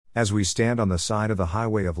As we stand on the side of the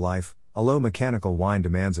highway of life, a low mechanical whine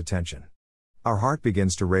demands attention. Our heart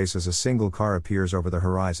begins to race as a single car appears over the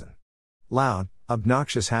horizon. Loud,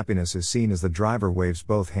 obnoxious happiness is seen as the driver waves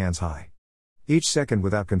both hands high. Each second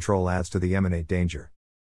without control adds to the imminent danger.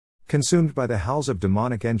 Consumed by the howls of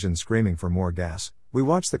demonic engines screaming for more gas, we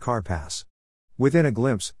watch the car pass. Within a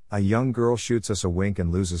glimpse, a young girl shoots us a wink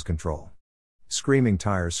and loses control. Screaming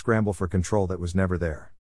tires scramble for control that was never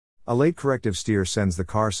there. A late corrective steer sends the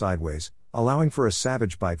car sideways, allowing for a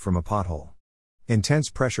savage bite from a pothole.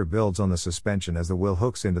 Intense pressure builds on the suspension as the wheel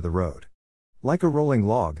hooks into the road. Like a rolling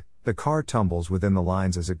log, the car tumbles within the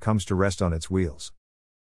lines as it comes to rest on its wheels.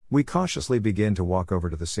 We cautiously begin to walk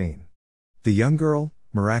over to the scene. The young girl,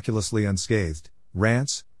 miraculously unscathed,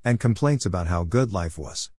 rants and complains about how good life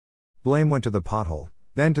was. Blame went to the pothole,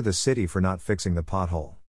 then to the city for not fixing the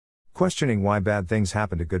pothole. Questioning why bad things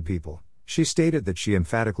happen to good people, she stated that she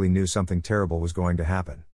emphatically knew something terrible was going to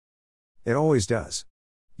happen. It always does.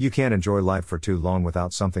 You can't enjoy life for too long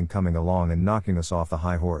without something coming along and knocking us off the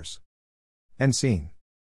high horse. End scene.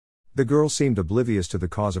 The girl seemed oblivious to the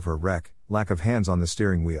cause of her wreck, lack of hands on the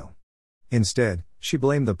steering wheel. Instead, she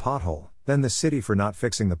blamed the pothole, then the city for not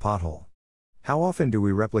fixing the pothole. How often do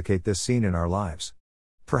we replicate this scene in our lives?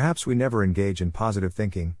 Perhaps we never engage in positive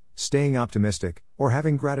thinking, staying optimistic, or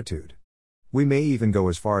having gratitude. We may even go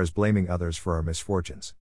as far as blaming others for our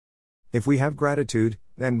misfortunes. If we have gratitude,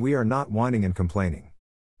 then we are not whining and complaining.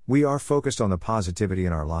 We are focused on the positivity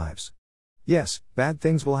in our lives. Yes, bad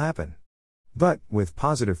things will happen. But, with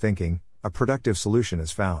positive thinking, a productive solution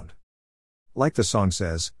is found. Like the song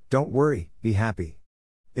says, don't worry, be happy.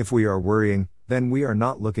 If we are worrying, then we are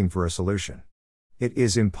not looking for a solution. It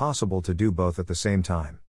is impossible to do both at the same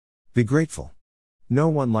time. Be grateful. No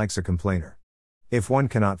one likes a complainer. If one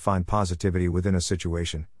cannot find positivity within a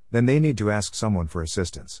situation, then they need to ask someone for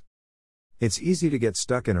assistance. It's easy to get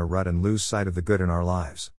stuck in a rut and lose sight of the good in our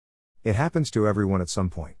lives. It happens to everyone at some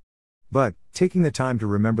point. But, taking the time to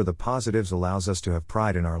remember the positives allows us to have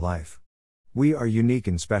pride in our life. We are unique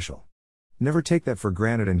and special. Never take that for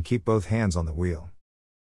granted and keep both hands on the wheel.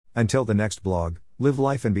 Until the next blog, live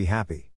life and be happy.